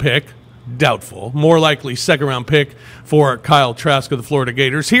first-round pick. Doubtful. More likely second-round pick for Kyle Trask of the Florida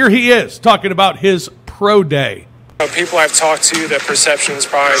Gators. Here he is talking about his pro day. People I've talked to, the perception is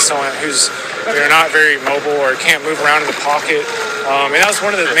probably someone who's not very mobile or can't move around in the pocket. And that was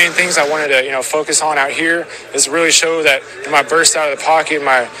one of the main things I wanted to focus on out here, is really show that my burst out of the pocket,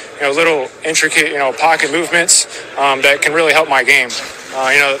 my little intricate pocket movements that can really help my game.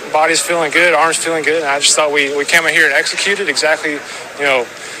 Body's feeling good, arms feeling good, and I just thought we came out here and executed exactly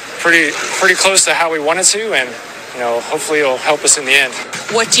pretty close to how we wanted to, and hopefully it'll help us in the end.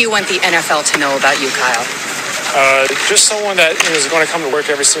 What do you want the NFL to know about you, Kyle? Just someone that is going to come to work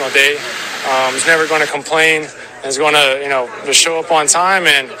every single day, is never going to complain, is going to just show up on time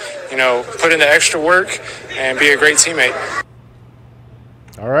and put in the extra work and be a great teammate.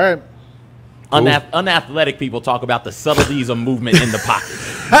 All right. Unathletic people talk about the subtleties of movement in the pocket.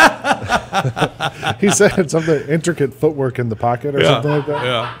 He said something, intricate footwork in the pocket or something like that.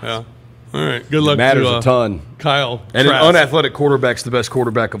 Yeah. All right. Good luck Matters to a ton. Kyle And Trask. an unathletic quarterback's the best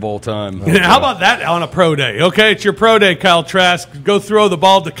quarterback of all time. How about that on a pro day? Okay, it's your pro day, Kyle Trask. Go throw the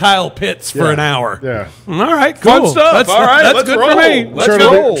ball to Kyle Pitts for an hour. Yeah. All right, cool. Fun stuff. That's, All right, that's let's good roll. for me. Let's Sure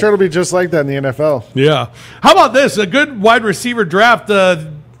go. it'll be just like that in the NFL. Yeah. How about this? A good wide receiver draft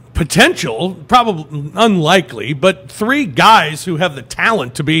potential, probably unlikely, but 3 guys who have the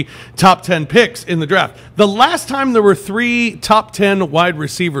talent to be top 10 picks in the draft. The last time there were 3 top 10 wide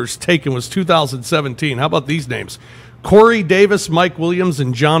receivers taken was 2017. How about these names? Corey Davis, Mike Williams,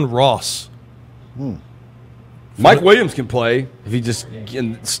 and John Ross. Mike Williams can play if he just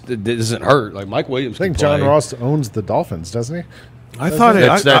doesn't hurt. Like Mike Williams I think can play. John Ross owns the Dolphins, doesn't he? I thought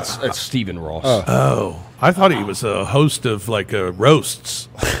that's Stephen Ross. I thought he was a host of like roasts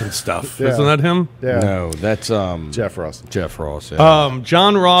and stuff. Isn't that him? Yeah. No, that's Jeff Ross. Jeff Ross. Yeah.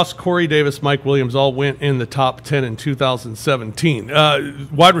 John Ross, Corey Davis, Mike Williams all went in the top 10 in 2017.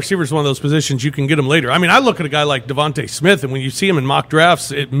 Wide receiver is one of those positions you can get him later. I mean, I look at a guy like Devontae Smith, and when you see him in mock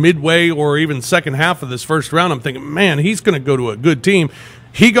drafts at midway or even second half of this first round, I'm thinking, man, he's going to go to a good team.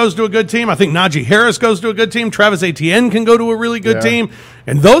 He goes to a good team. I think Najee Harris goes to a good team. Travis Etienne can go to a really good team.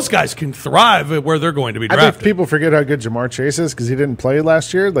 And those guys can thrive where they're going to be drafted. I think people forget how good Jamar Chase is because he didn't play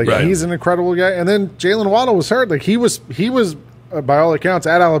last year. Like he's an incredible guy. And then Jalen Waddle was hurt. Like he was by all accounts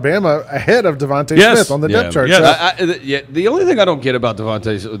at Alabama ahead of Devontae Smith on the depth chart. Yes. The only thing I don't get about the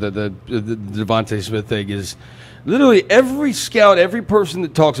Devontae Smith thing is literally every scout, every person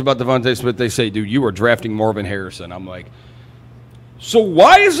that talks about Devontae Smith, they say, dude, you are drafting Marvin Harrison. I'm like, so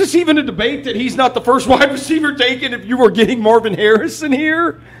why is this even a debate that he's not the first wide receiver taken if you were getting Marvin Harrison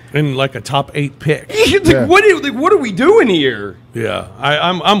here? In like a top 8 pick. What are we doing here? Yeah,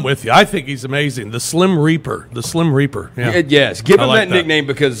 I'm with you. I think he's amazing. The Slim Reaper. Yeah. Yes, give him that nickname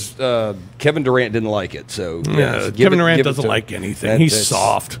because Kevin Durant didn't like it. So Kevin Durant doesn't like anything. He's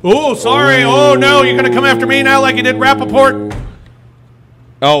soft. Oh, sorry. Oh, no, you're going to come after me now like you did Rappaport?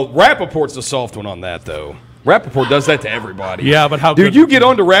 Oh, Rappaport's the soft one on that, though. Rappaport does that to everybody. Yeah, but how dude, you get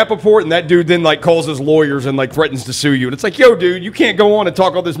on to Rappaport and that dude then like calls his lawyers and like threatens to sue you. And it's like, yo, dude, you can't go on and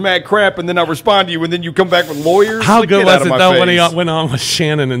talk all this mad crap and then I respond to you and then you come back with lawyers. How good was it though when he went on with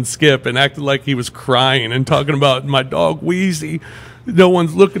Shannon and Skip and acted like he was crying and talking about my dog Wheezy? No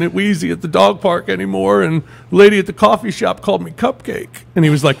one's looking at Wheezy at the dog park anymore, and the lady at the coffee shop called me Cupcake. And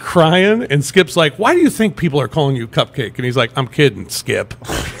he was like crying, and Skip's like, why do you think people are calling you Cupcake? And he's like, I'm kidding, Skip. If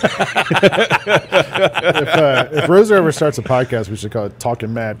Roser ever starts a podcast, we should call it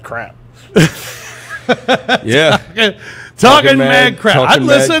Talking Mad Crap. Yeah. Talking mad crap. I'd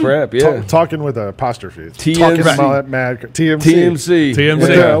listen. Crap, yeah. Talking with an apostrophe. TMC. Talking about mad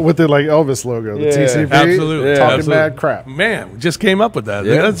TMC. With the like Elvis logo. The TCP. Absolutely. Talking mad crap. Man, we just came up with that.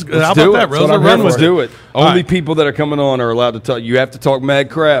 Yeah. How about that, Rosa? Let's do it. Only people that are coming on are allowed to talk. You have to talk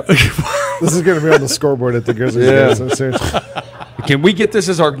mad crap. This is going to be on the scoreboard at the Grizzlies game soon. Can we get this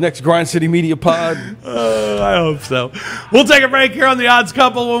as our next Grind City Media pod? I hope so. We'll take a break here on the Odds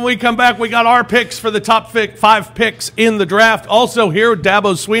Couple. When we come back, we got our picks for the top 5 picks in the draft. Also here,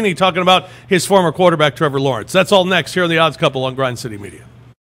 Dabo Swinney talking about his former quarterback, Trevor Lawrence. That's all next here on the Odds Couple on Grind City Media.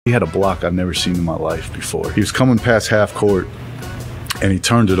 He had a block I've never seen in my life before. He was coming past half court, and he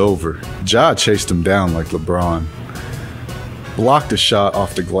turned it over. Ja chased him down like LeBron. Blocked a shot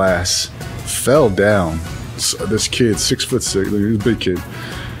off the glass, fell down. So this kid, 6'6", he's a big kid,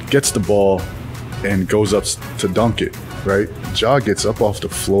 gets the ball and goes up to dunk it, right? Ja gets up off the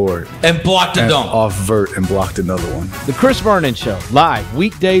floor and blocked a dunk. Off vert and blocked another one. The Chris Vernon Show, live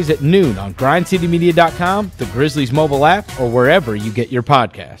weekdays at noon on GrindCityMedia.com, the Grizzlies mobile app, or wherever you get your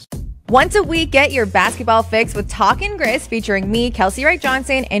podcast. Once a week, get your basketball fix with Talkin' Grizz featuring me, Kelsey Wright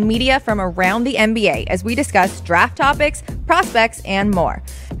Johnson, and media from around the NBA as we discuss draft topics, prospects, and more.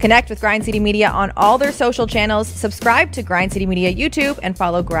 Connect with Grind City Media on all their social channels, subscribe to Grind City Media YouTube, and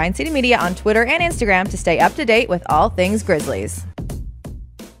follow Grind City Media on Twitter and Instagram to stay up to date with all things Grizzlies.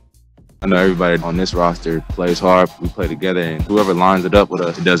 I know everybody on this roster plays hard. We play together, and whoever lines it up with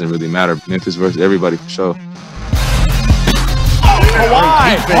us, it doesn't really matter. Memphis versus everybody for sure.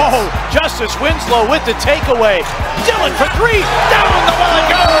 Kawhi. Oh, Justice Winslow with the takeaway. Dillon for 3. Down the well it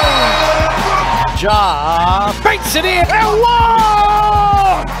goes. Ja banks it in. And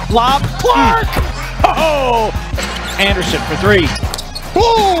long. Lob Clark. Oh. Anderson for 3.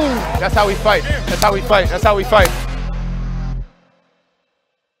 Boom. That's how we fight. That's how we fight. That's how we fight.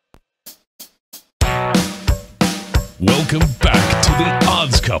 Welcome back to the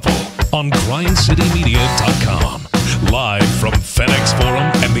Odds Couple on GrindCityMedia.com. Live from FedEx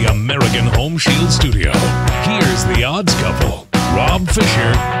Forum and the American Home Shield Studio. Here's the Odds Couple, Rob Fisher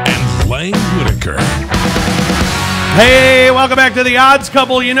and Lang Whitaker. Hey, welcome back to the Odds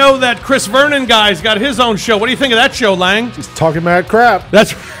Couple. You know that Chris Vernon guy's got his own show. What do you think of that show, Lang? Just talking mad crap.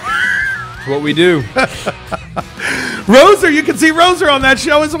 That's what we do. Roser, you can see Roser on that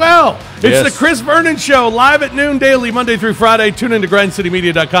show as well. It's the Chris Vernon Show, live at noon daily, Monday through Friday. Tune in to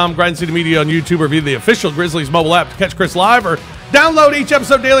GrindCityMedia.com, Grind City Media on YouTube, or via the official Grizzlies mobile app to catch Chris live, or download each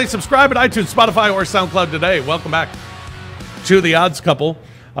episode daily. Subscribe at iTunes, Spotify, or SoundCloud today. Welcome back to the Odds Couple.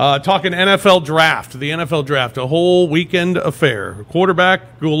 Talking NFL draft, the NFL draft, a whole weekend affair.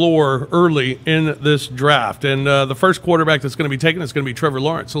 Quarterback galore early in this draft. And the first quarterback that's going to be taken is going to be Trevor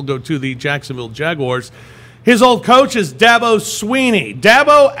Lawrence. He'll go to the Jacksonville Jaguars. His old coach is Dabo Swinney.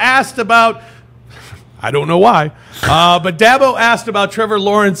 Dabo asked about, I don't know why. But Dabo asked about Trevor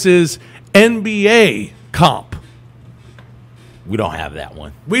Lawrence's NBA comp. We don't have that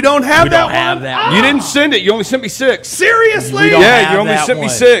one. We don't have that one? Have that one. You didn't send it. You only sent me 6. Seriously? Yeah, you only sent me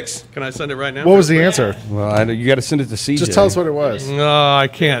 6. Can I send it right now? What was the answer? Well, I know you got to send it to CJ. Just tell us what it was. No, I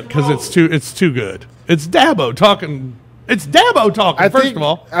can't because it's too good. It's Dabo talking. It's Dabo talking. First of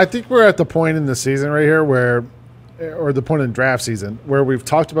all, I think we're at the point in the season right here where, or the point in draft season where we've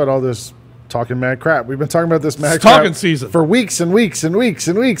talked about all this talking mad crap. We've been talking about this mad crap talking season for weeks and weeks and weeks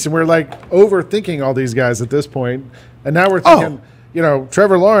and weeks, and we're like overthinking all these guys at this point. And now we're thinking,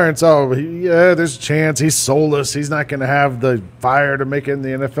 Trevor Lawrence. There's a chance he's soulless. He's not going to have the fire to make it in the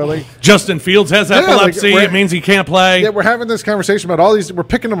NFL league. Justin Fields has epilepsy. It means he can't play. Yeah, we're having this conversation about all these. We're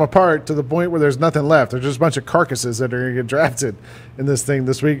picking them apart to the point where there's nothing left. There's just a bunch of carcasses that are going to get drafted in this thing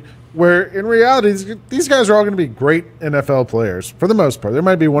this week. Where in reality, these guys are all going to be great NFL players for the most part. There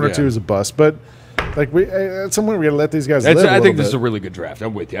might be one or two as a bust, but like at some point we got to let these guys live. I think this is a really good draft.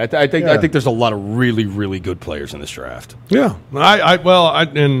 I'm with you. I think there's a lot of really, really good players in this draft. Yeah,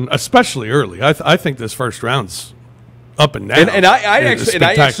 and especially early. I think this first round's up and down. And I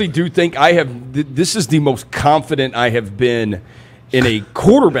actually do think this is the most confident I have been in a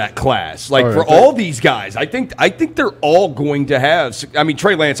quarterback class. For all these guys, I think they're all going to have. I mean,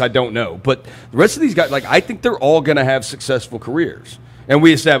 Trey Lance, I don't know, but the rest of these guys, I think they're all going to have successful careers. And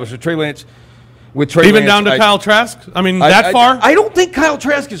we established with Trey Lance. Even down to Kyle Trask? I mean, that far? I don't think Kyle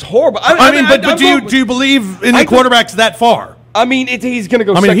Trask is horrible. But do you believe in the quarterbacks that far? I mean, he's going to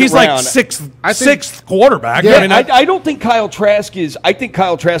go. He's like sixth quarterback. Yeah, I don't think Kyle Trask is. I think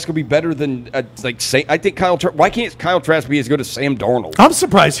Kyle Trask will be better than I think Kyle. Why can't Kyle Trask be as good as Sam Darnold? I'm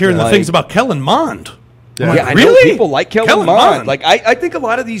surprised hearing the things about Kellen Mond. Yeah, I know people like Kellen Mond. I think a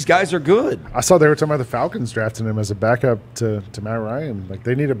lot of these guys are good. I saw they were talking about the Falcons drafting him as a backup to Matt Ryan.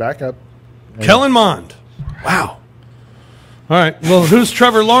 They need a backup. Kellen Mond. Wow. All right. Well, who's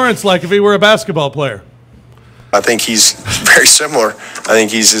Trevor Lawrence like if he were a basketball player? I think he's very similar. I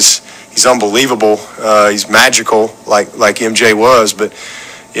think he's unbelievable. He's magical, like MJ was. But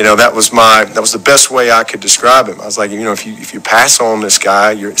that was the best way I could describe him. I was like, if you pass on this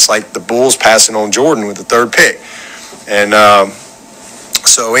guy, it's like the Bulls passing on Jordan with the 3rd pick. And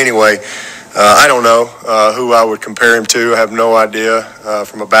so anyway. I don't know who I would compare him to. I have no idea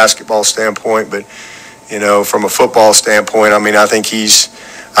from a basketball standpoint, but from a football standpoint, I think he's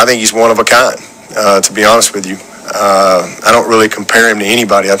one of a kind. To be honest with you, I don't really compare him to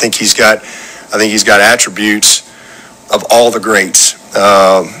anybody. I think he's got attributes of all the greats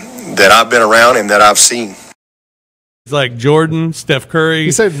that I've been around and that I've seen. It's like Jordan, Steph Curry.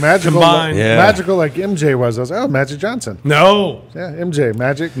 He said magical, magical like MJ was. I was like, Magic Johnson. No. Yeah, MJ,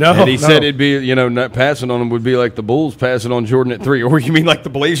 Magic. No. And he said it'd be, not passing on him would be like the Bulls passing on Jordan at 3. Or you mean like the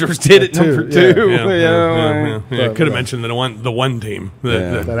Blazers did at number 2? Yeah. Could have mentioned the one team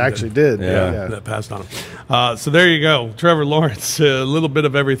that actually did. That passed on him. So there you go. Trevor Lawrence, a little bit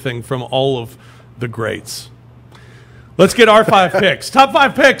of everything from all of the greats. Let's get our 5 picks. Top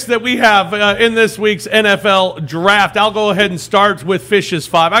 5 picks that we have in this week's NFL draft. I'll go ahead and start with Fish's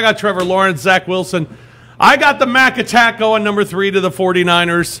 5. I got Trevor Lawrence, Zach Wilson. I got the Mac attack going number 3 to the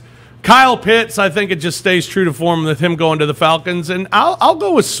 49ers. Kyle Pitts, I think it just stays true to form with him going to the Falcons. And I'll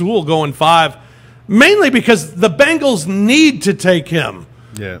go with Sewell going 5, mainly because the Bengals need to take him.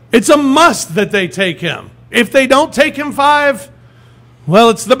 Yeah, it's a must that they take him. If they don't take him 5,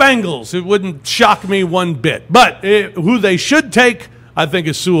 well, it's the Bengals. It wouldn't shock me one bit. But who they should take, I think,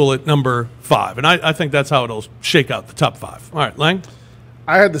 is Sewell at number 5. And I think that's how it'll shake out the top 5. All right, Lang?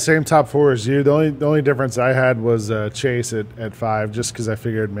 I had the same top 4 as you. The only difference I had was Chase at 5, just because I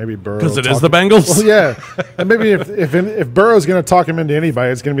figured maybe Burrow. Because it is the Bengals? Well, yeah. And maybe if Burrow's going to talk him into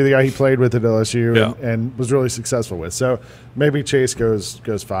anybody, it's going to be the guy he played with at LSU and was really successful with. So maybe Chase goes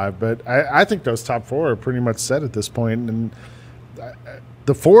 5. But I think those top 4 are pretty much set at this point. And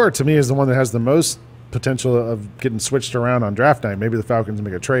the 4 to me is the one that has the most potential of getting switched around on draft night. Maybe the Falcons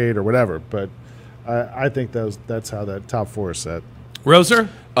make a trade or whatever, but I think that's how that top 4 is set. Roser?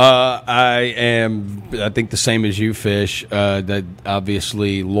 I think the same as you, Fish. That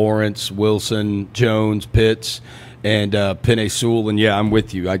obviously Lawrence, Wilson, Jones, Pitts, and Penei Sewell. And yeah, I'm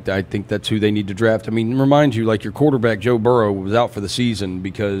with you. I think that's who they need to draft. I mean, remind you, like your quarterback Joe Burrow was out for the season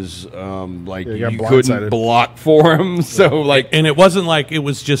because you couldn't block for him. So and it wasn't like it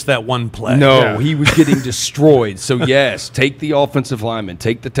was just that one play. No, he was getting destroyed. So yes, take the offensive lineman,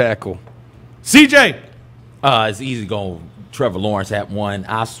 take the tackle. CJ, it's easy going Trevor Lawrence at 1.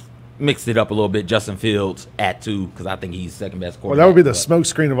 I mixed it up a little bit. Justin Fields at 2 because I think he's second best quarterback. Well, that would be the smoke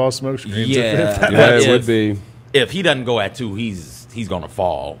screen of all smoke screens. Yeah, it would be. If he doesn't go at 2, he's he's going to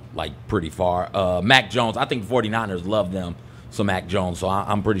fall like pretty far. Mac Jones, I think the 49ers love them. So Mac Jones, so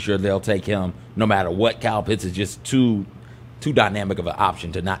I'm pretty sure they'll take him no matter what. Kyle Pitts is just too dynamic of an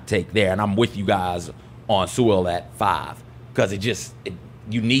option to not take there. And I'm with you guys on Sewell at 5 because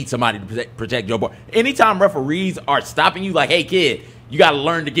you need somebody to protect Joe Burrow. Anytime referees are stopping you, like, hey kid, you got to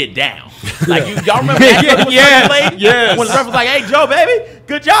learn to get down. Like y'all remember that? Yes. When the ref was like, hey Joe, baby,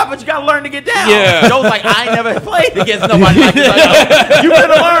 good job, but you got to learn to get down. Yeah. Joe's like, I ain't never played against nobody like this. Like, you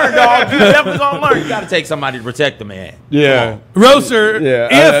better learn, dog. You definitely gonna learn. You got to take somebody to protect the man. Yeah, Roser.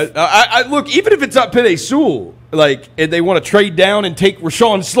 Yeah. I look, even if it's not Penei Sewell, like, and they want to trade down and take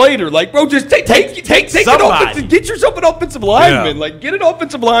Rashawn Slater, like, bro, just take an offensive, get yourself an offensive lineman. Yeah. Like, get an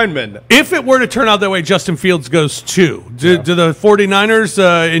offensive lineman. If it were to turn out that way, Justin Fields goes 2. Do the 49ers,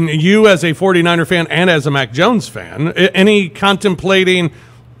 and you as a 49er fan and as a Mac Jones fan, any contemplating,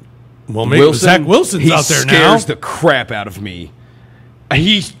 well, maybe Zach Wilson's out there now. He scares the crap out of me.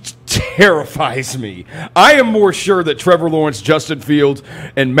 He terrifies me. I am more sure that Trevor Lawrence, Justin Fields,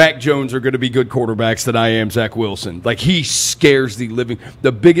 and Mac Jones are going to be good quarterbacks than I am Zach Wilson. Like, he scares the living.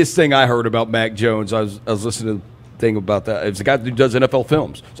 The biggest thing I heard about Mac Jones, I was listening to the thing about that. It's a guy who does NFL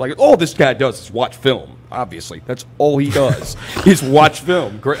films. It's like, all this guy does is watch film. Obviously, that's all he does is watch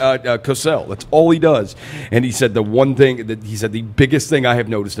film. Cosell, that's all he does. And he said the biggest thing I have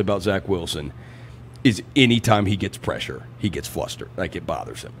noticed about Zach Wilson is anytime he gets pressure, he gets flustered. Like, it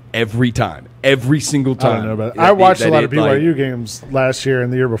bothers him. Every time. Every single time. I don't know about that. I watched a lot of BYU games last year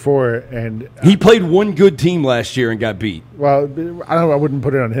and the year before, and he played one good team last year and got beat. Well, I wouldn't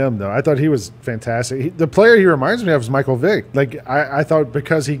put it on him, though. I thought he was fantastic. The player he reminds me of is Michael Vick. Like, I thought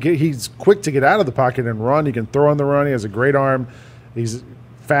because he's quick to get out of the pocket and run. He can throw on the run. He has a great arm. He's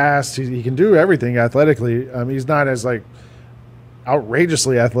fast. He can do everything athletically. He's not as, like,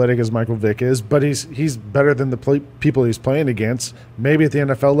 outrageously athletic as Michael Vick is, but he's better than the people he's playing against. Maybe at the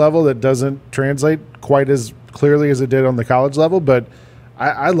NFL level that doesn't translate quite as clearly as it did on the college level, but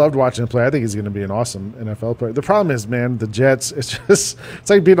I loved watching him play. I think he's going to be an awesome NFL player. The problem is, man, the Jets, it's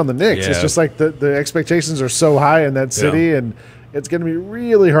like being on the Knicks. Yeah. It's just like the expectations are so high in that city, and it's going to be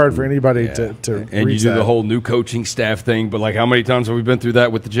really hard for anybody to and reach you do that. the whole new coaching staff thing, but like, how many times have we been through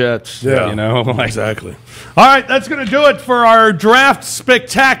that with the Jets? Yeah, you know, like, exactly. All right, that's going to do it for our draft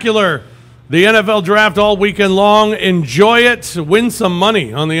spectacular. The NFL draft all weekend long. Enjoy it. Win some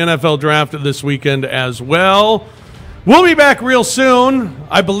money on the NFL draft this weekend as well. We'll be back real soon,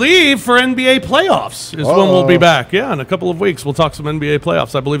 I believe, for NBA playoffs is when we'll be back. Yeah, in a couple of weeks, we'll talk some NBA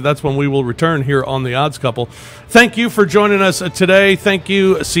playoffs. I believe that's when we will return here on The Odds Couple. Thank you for joining us today. Thank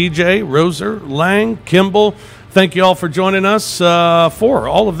you, CJ, Roser, Lang, Kimball. Thank you all for joining us. For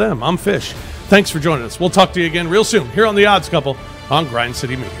all of them, I'm Fish. Thanks for joining us. We'll talk to you again real soon here on The Odds Couple on Grind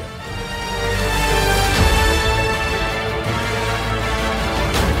City Media.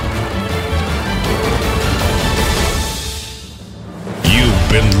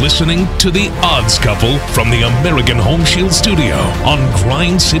 Been listening to The Odds Couple from the American Home Shield Studio on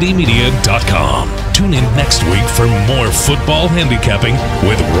GrindCityMedia.com. Tune in next week for more football handicapping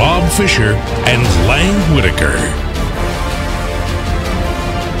with Rob Fisher and Lang Whitaker.